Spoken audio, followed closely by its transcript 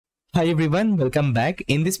Hi everyone, welcome back.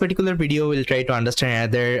 In this particular video, we'll try to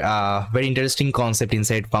understand another very interesting concept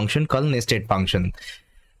inside function called nested function.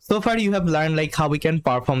 So far you have learned like how we can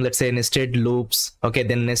perform, let's say, nested loops, okay,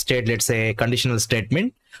 then nested, let's say, conditional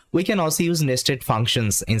statement. We can also use nested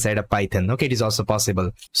functions inside a Python, okay, it is also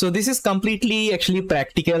possible. So this is completely actually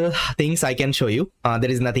practical things I can show you. There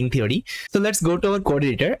is nothing theory. So let's go to our code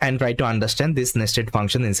editor and try to understand this nested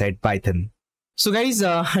function inside Python. So guys,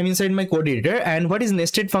 I'm inside my code editor, and what is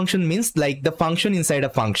nested function means, like the function inside a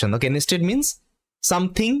function. Okay, nested means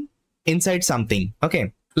something inside something.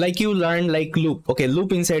 Okay, like you learn like loop. Okay,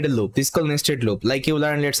 loop inside a loop. This is called nested loop. Like you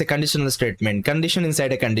learn, let's say, conditional statement, condition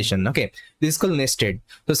inside a condition. Okay, this is called nested.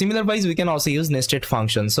 So similar wise, we can also use nested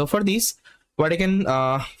function. So for this, what I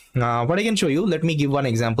can show you, let me give one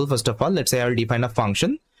example. First of all, let's say I'll define a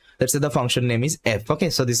function. Let's say the function name is f. Okay,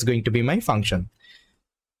 so this is going to be my function.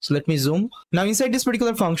 So let me zoom. Now inside this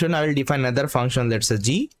particular function, I will define another function, let's say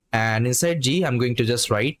g, and inside g, I'm going to just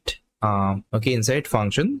write, okay, inside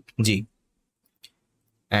function g.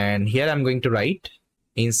 And here I'm going to write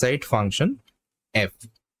inside function f.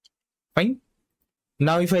 Fine.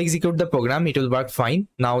 Now if I execute the program, it will work fine.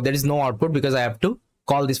 Now there is no output because I have to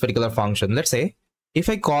call this particular function. Let's say if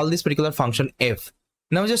I call this particular function f,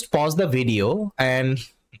 now just pause the video and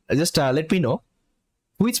just let me know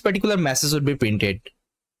which particular message would be printed.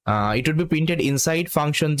 It would be printed inside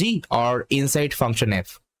function g or inside function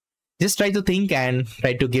f. Just try to think and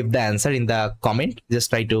try to give the answer in the comment. Just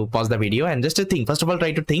try to pause the video and just to think. First of all,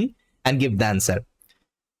 try to think and give the answer.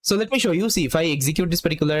 So let me show you. See, if I execute this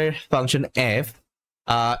particular function f,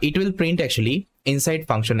 it will print actually inside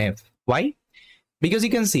function f. Why? Because you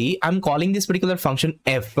can see I'm calling this particular function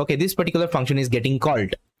f. Okay, this particular function is getting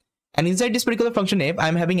called. And inside this particular function f,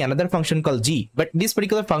 I'm having another function called g, but this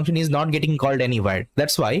particular function is not getting called anywhere.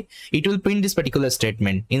 That's why it will print this particular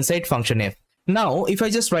statement inside function f. Now, if I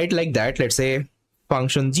just write like that, let's say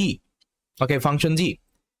function g, okay, function g,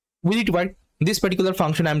 will it work? This particular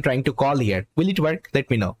function I'm trying to call here, will it work? Let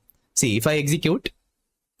me know. See, if I execute,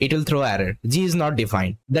 it will throw error. G is not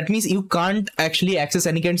defined. That means you can't actually access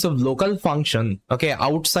any kinds of local function, okay,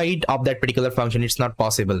 outside of that particular function. It's not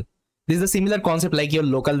possible. This is a similar concept like your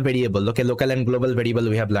local variable, okay, local and global variable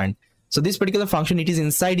we have learned. So this particular function, it is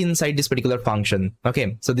inside this particular function.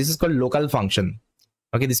 Okay, so this is called local function.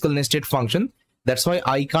 Okay, this is called nested function. That's why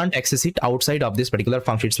I can't access it outside of this particular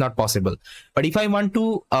function. It's not possible. But if I want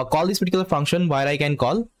to call this particular function, where I can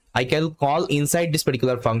call inside this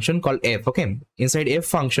particular function called f. Okay, inside f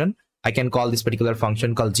function, I can call this particular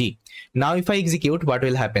function called g. Now if I execute, what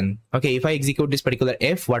will happen? Okay, if I execute this particular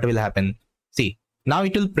f, what will happen? See, now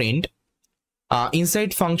it will print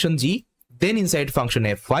inside function g, then inside function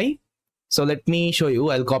f. Why? So let me show you.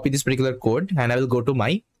 I'll copy this particular code and I will go to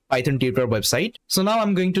my Python tutor website. So now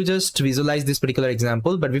I'm going to just visualize this particular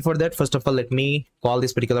example. But before that, first of all, let me call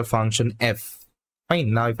this particular function f.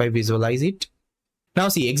 Fine. Now if I visualize it, now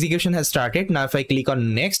see, execution has started. Now if I click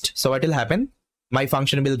on next, so what will happen? My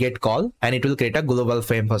function will get called and it will create a global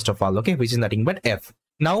frame first of all, okay, which is nothing but f.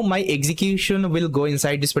 Now my execution will go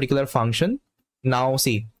inside this particular function. Now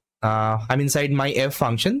see, I'm inside my f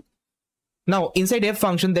function. Now inside f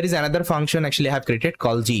function, there is another function actually I have created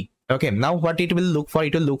called g. Okay, now what it will look for?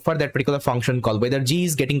 It will look for that particular function call, whether g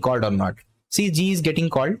is getting called or not. See, g is getting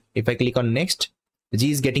called. If I click on next, g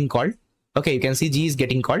is getting called. Okay, you can see g is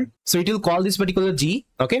getting called. So it will call this particular g.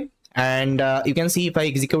 Okay, and you can see if I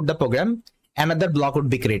execute the program, another block would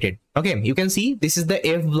be created. Okay, you can see this is the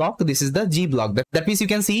f block, this is the g block. That means you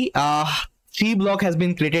can see G block has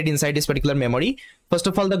been created inside this particular memory. First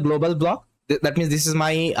of all, the global block, that means this is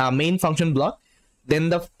my main function block, then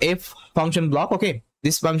the f function block, okay,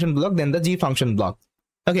 this function block, then the g function block.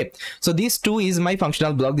 Okay, so these two is my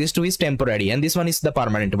functional block, this two is temporary, and this one is the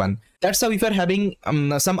permanent one. That's how if you're having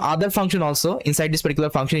some other function also inside this particular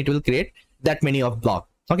function, it will create that many of block.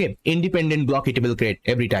 Okay, independent block it will create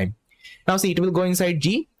every time. Now see, it will go inside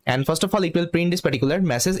g, and first of all, it will print this particular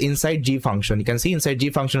message inside g function. You can see inside g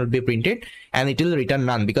function will be printed and it will return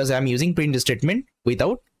none because I'm using print statement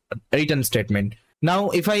without return statement. Now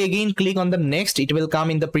if I again click on the next, it will come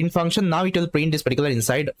in the print function. Now it will print this particular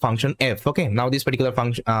inside function f. Okay, now this particular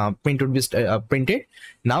function print would be printed.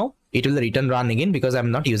 Now it will return run again because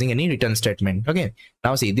I'm not using any return statement. Okay,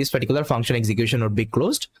 now see, this particular function execution would be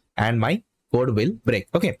closed and my code will break.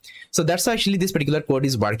 Okay, so that's how actually this particular code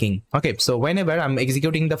is working. Okay, so whenever I'm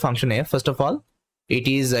executing the function f, first of all, it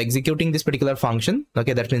is executing this particular function.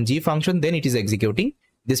 Okay, that means g function, then it is executing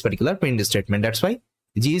this particular print statement. That's why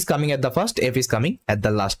g is coming at the first, f is coming at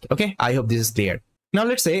the last. Okay, I hope this is clear. Now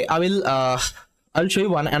let's say I'll show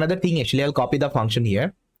you another thing. Actually, I'll copy the function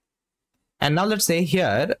here, and now let's say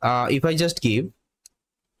here if I just give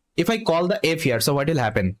if I call the f here, so what will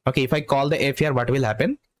happen? Okay, if I call the f here, what will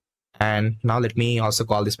happen? And now let me also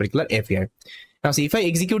call this particular f here. Now see, if I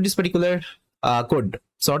execute this particular code,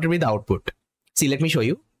 sorted with the output. See, let me show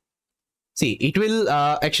you. See, it will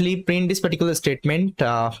actually print this particular statement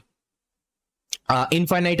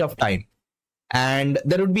infinite of time. And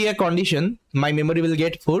there would be a condition, my memory will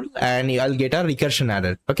get full and I'll get a recursion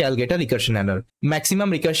error. Okay, I'll get a recursion error. Maximum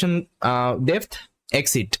recursion depth,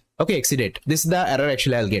 exit. Okay, exceeded. This is the error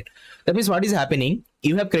actually I'll get. That means what is happening?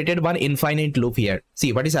 You have created one infinite loop here.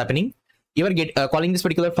 See what is happening? You are calling this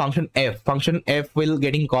particular function f. Function f will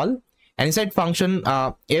getting called. And inside function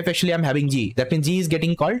f actually I'm having g. That means g is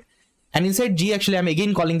getting called. And inside g actually I'm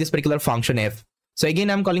again calling this particular function f. So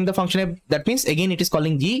again I'm calling the function f. That means again it is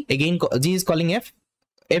calling g. Again g is calling f.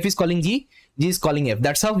 F is calling g. G is calling f.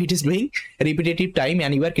 That's how it is doing repetitive time,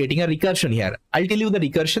 and you are creating a recursion here. I'll tell you the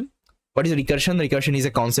recursion. What is recursion? Recursion is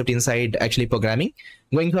a concept inside actually programming.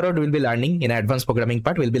 Going forward, we'll be learning in advanced programming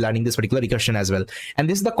part. We'll be learning this particular recursion as well. And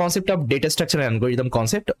this is the concept of data structure and algorithm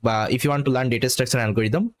concept. If you want to learn data structure and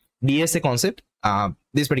algorithm, DSA concept,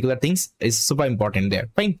 these particular things is super important there.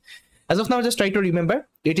 Fine. As of now, just try to remember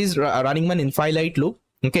it is running one infinite loop.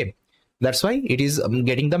 Okay, that's why it is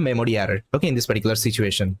getting the memory error. Okay, in this particular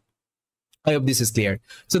situation. I hope this is clear.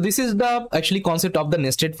 So this is the actually concept of the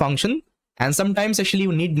nested function. And sometimes actually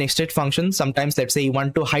you need nested function. Sometimes let's say you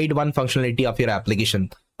want to hide one functionality of your application.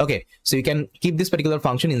 Okay, so you can keep this particular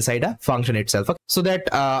function inside a function itself, okay, so that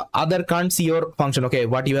other can't see your function. Okay,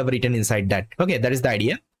 what you have written inside that. Okay, that is the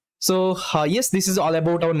idea. So yes, this is all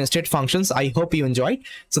about our nested functions. I hope you enjoyed.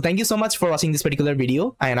 So thank you so much for watching this particular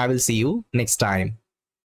video, and I will see you next time.